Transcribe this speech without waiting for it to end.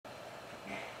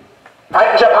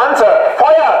Feindlicher Panzer!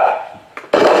 Feuer!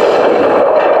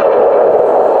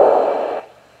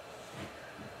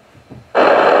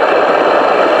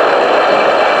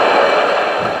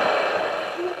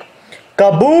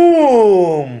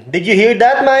 Kaboom! Did you hear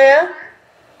that, Maya?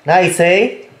 Nice,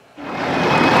 eh?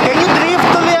 Can you drift,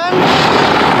 Tulian?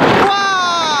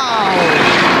 Wow!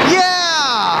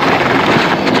 Yeah!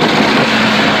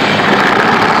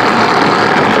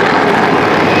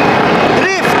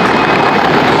 Drift!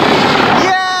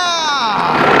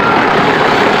 Yeah!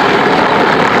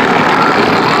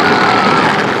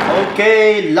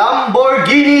 Okay,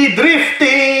 Lamborghini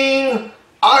drifting!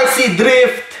 RC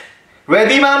drift!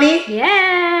 Ready, Mommy?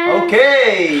 Yeah.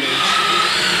 Okay.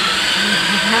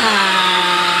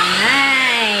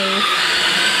 Nice.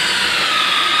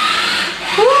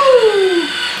 Woo.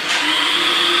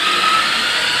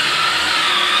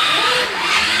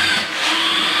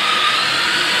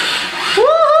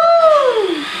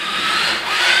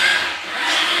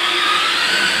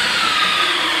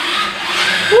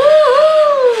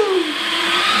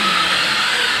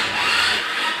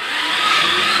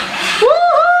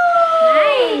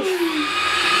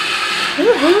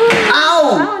 Woohoo. Ow!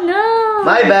 Oh no!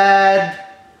 My bad.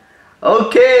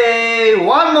 Okay,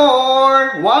 one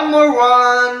more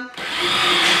run.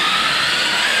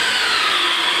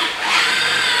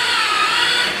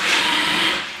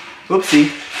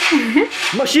 Oopsie.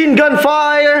 Machine gun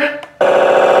fire.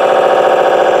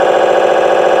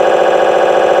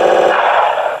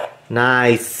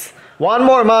 Nice. One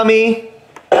more, Mommy.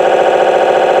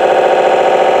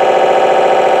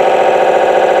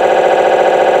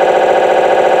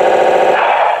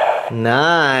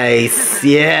 Nice,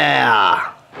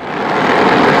 yeah.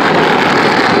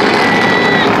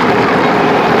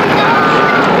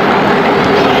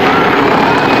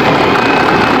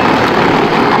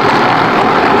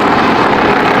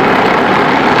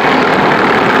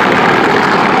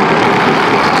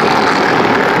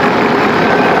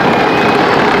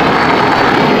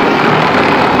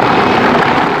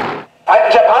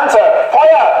 Feindlicher Panzer!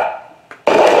 Feuer!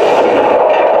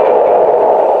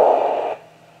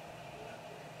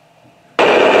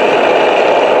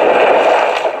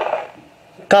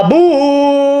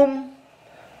 Kaboom!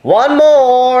 One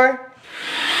more.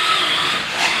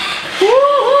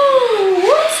 Woohoo!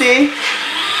 Whoopsie.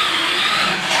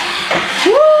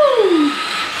 Woo!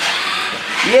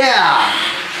 Yeah.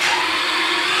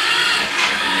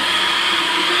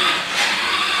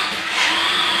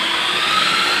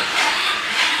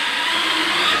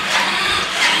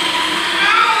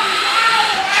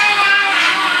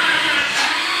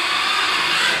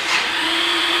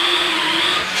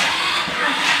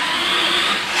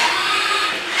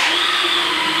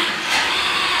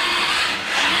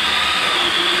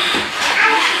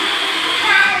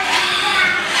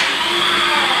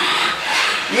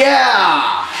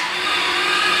 Yeah.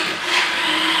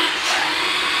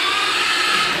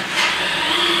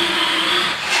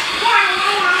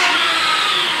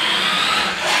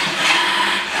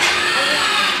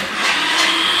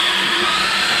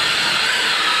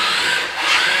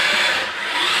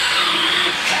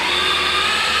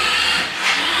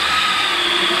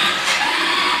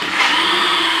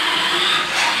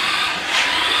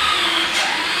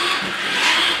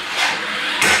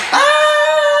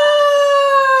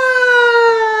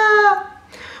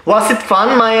 Was it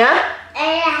fun, Maya?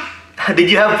 Did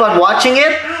you have fun watching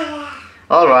it?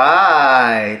 All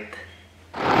right.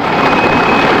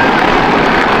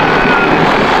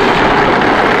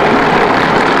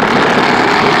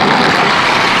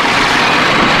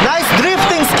 Nice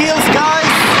drifting skills, guys.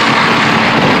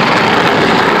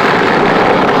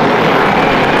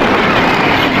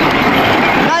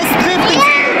 Nice drifting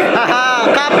skills.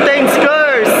 Haha, Captain's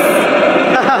curse.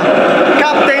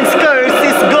 Captain's curse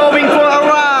is going for a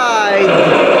ride.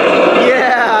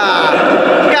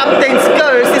 Yeah. Captain's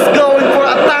curse is going for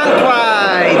a tank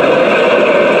ride.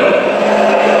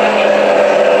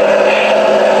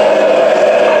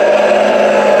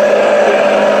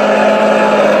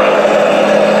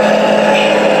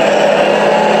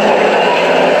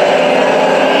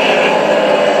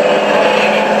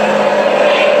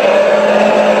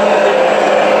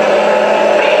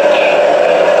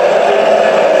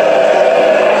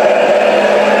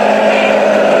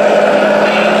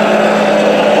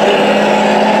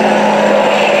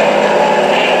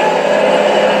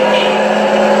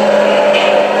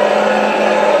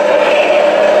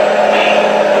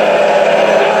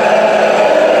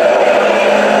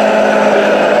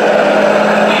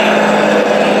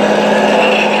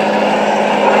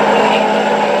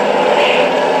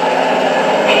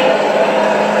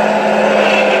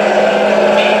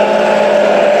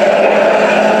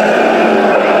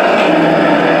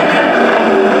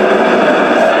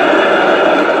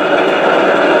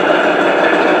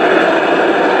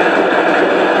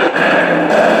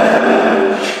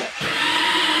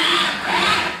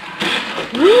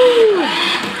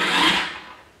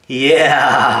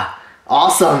 Yeah.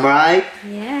 Awesome, right?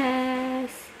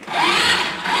 Yes.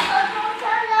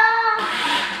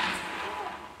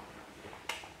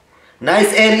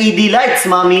 Nice LED lights,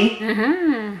 Mommy.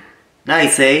 Uh-huh.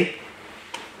 Nice, eh?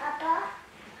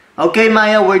 Okay,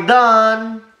 Maya, we're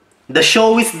done. The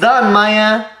show is done,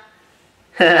 Maya.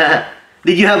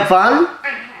 Did you have fun?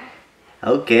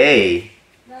 Okay.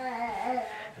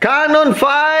 Cannon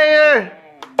fire!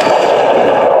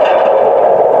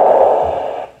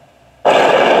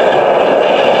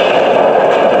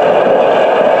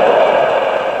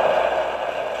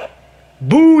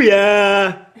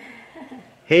 Booyah!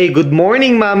 Hey, good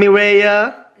morning, Mommy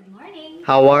Rhea. Good morning.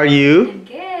 How are you? I'm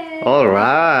good. All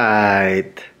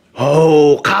right.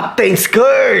 Oh, Captain's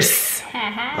Curse!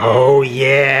 Oh,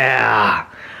 yeah.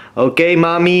 Okay,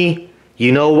 Mommy,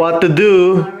 you know what to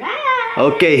do. Alright.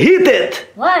 Okay, hit it!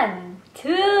 1,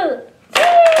 2, 3.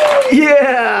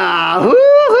 Yeah!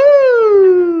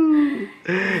 Woohoo!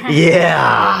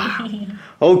 Yeah!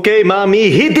 Okay,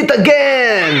 Mommy, hit it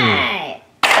again! Right.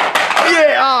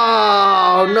 Yeah!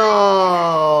 Oh,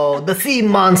 no! The sea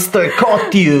monster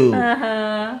caught you!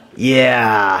 Uh-huh.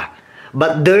 Yeah!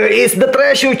 But there is the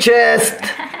treasure chest!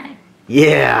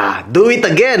 Yeah! Do it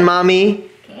again, Mommy!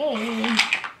 Okay.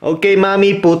 Okay,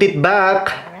 Mommy, put it back.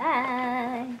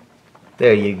 Alright.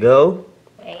 There you go.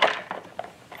 Wait.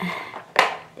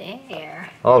 There.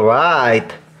 All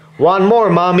right. One more,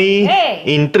 Mommy. Hey.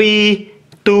 In 3,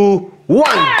 2, 1.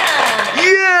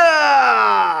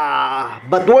 Yeah!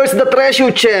 But where's the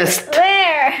treasure chest?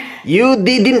 Where? You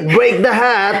didn't break the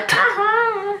hat.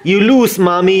 Uh-huh. You lose,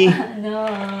 Mommy.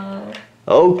 No.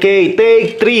 Okay,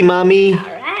 take 3, Mommy.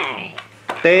 Alright.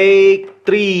 Take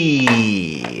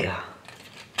 3.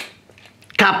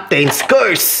 Captain's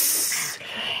Curse.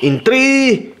 In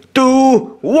 3,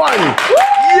 2, 1.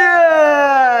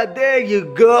 Yeah! There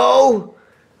you go.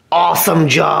 Awesome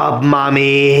job,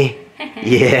 Mommy.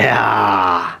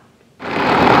 Yeah. They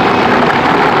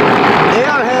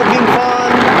are having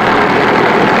fun.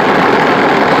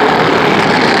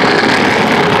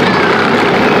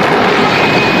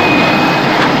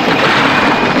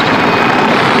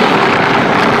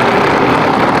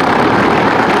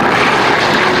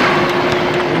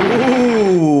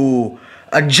 Ooh,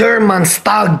 a German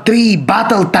Stag 3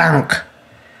 battle tank.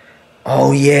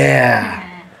 Oh yeah.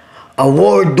 A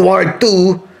World War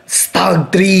II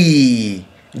Stag 3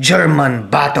 German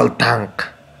battle tank.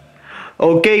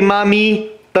 Okay,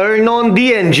 Mommy, turn on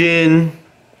the engine.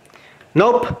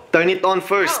 Nope, turn it on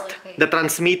first. okay. The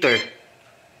transmitter.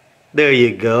 There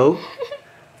you go.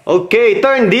 Okay,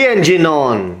 turn the engine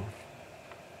on.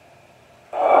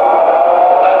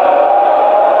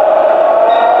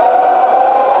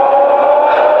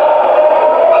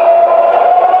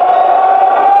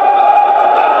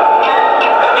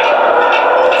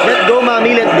 Let go,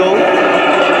 Mommy, let go.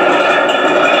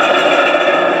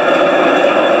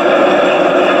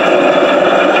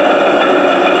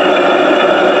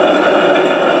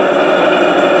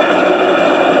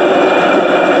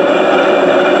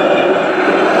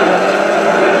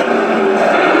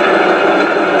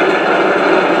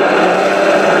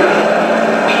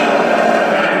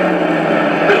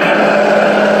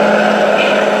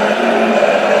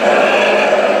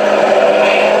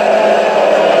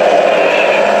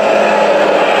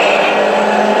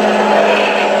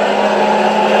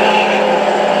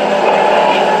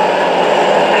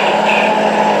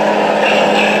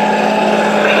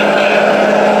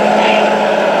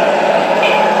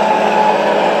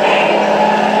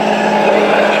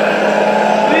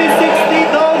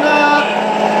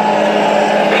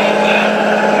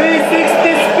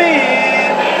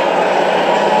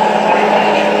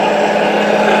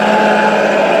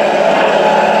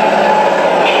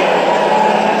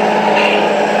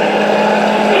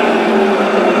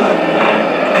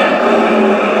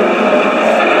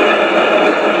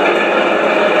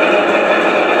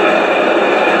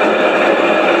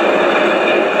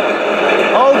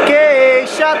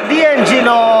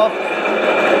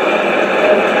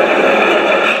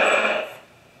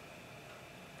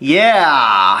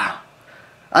 Yeah!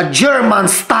 A German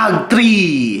Stag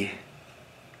 3!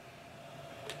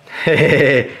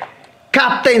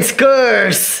 Captain's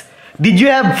Curse! Did you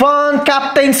have fun,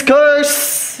 Captain's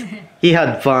Curse? He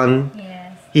had fun.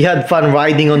 Yes. He had fun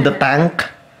riding on the tank.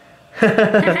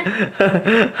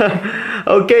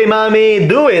 Okay, Mommy,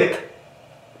 do it!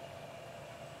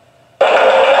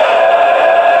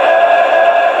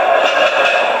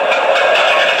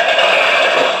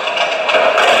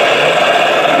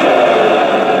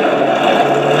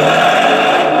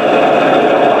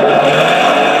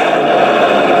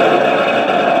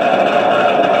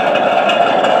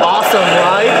 Awesome,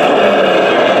 right?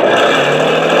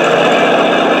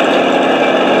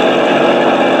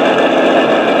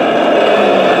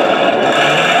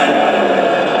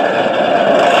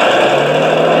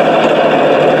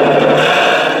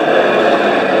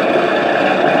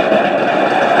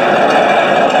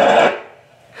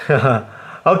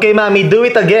 Okay, mommy, do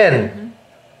it again.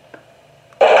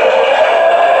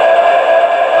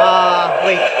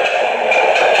 Wait.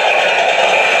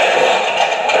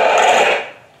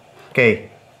 Okay.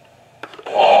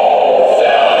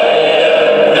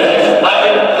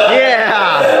 Yeah!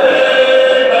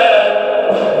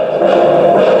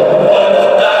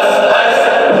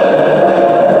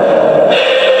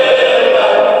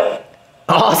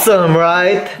 Awesome,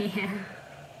 right? Yeah.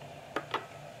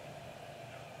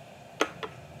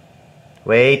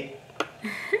 Wait.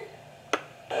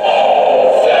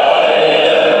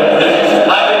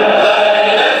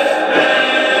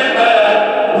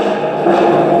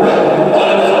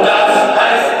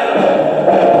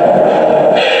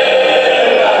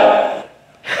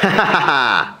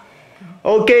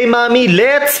 Okay, mommy,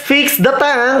 let's fix the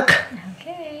tank.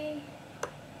 Okay.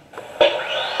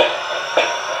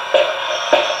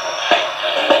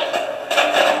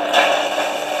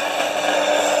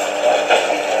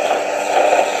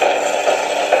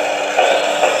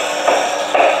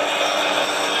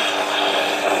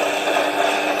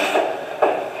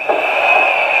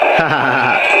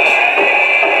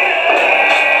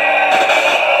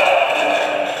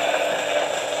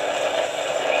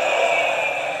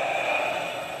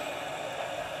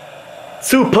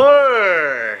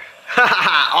 Super!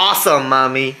 Awesome,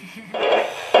 mommy.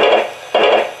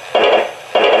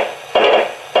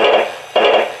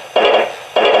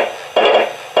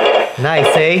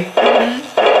 Nice, eh?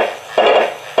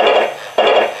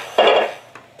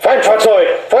 Feindfahrzeug,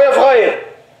 Feuer frei!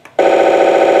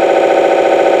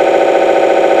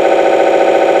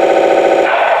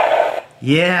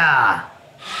 Yeah!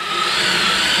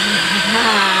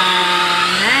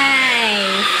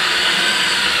 Nice.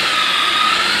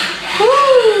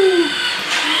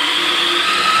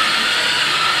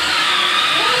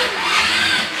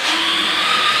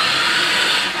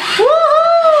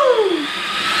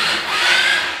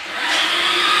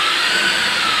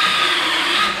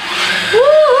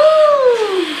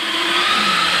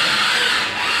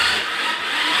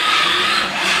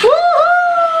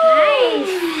 Nice.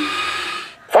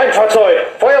 Feindfahrzeug,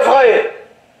 Feuer frei!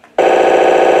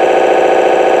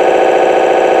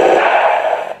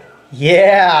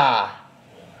 Yeah!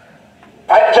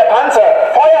 Feindlicher Panzer,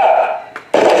 Feuer!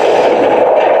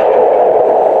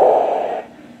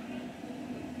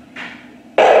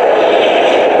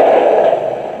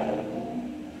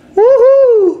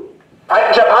 Woohoo!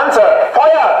 Feindlicher Panzer,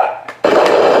 Feuer!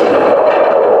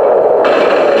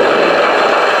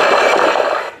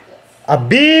 A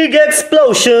big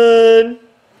explosion!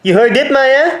 You heard it,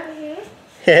 Maya?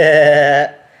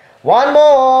 Yeah. One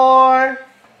more!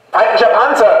 Feindlicher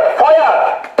Panzer, Feuer!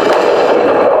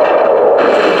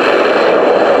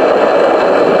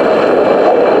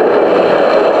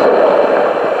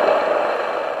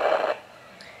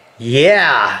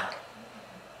 Yeah!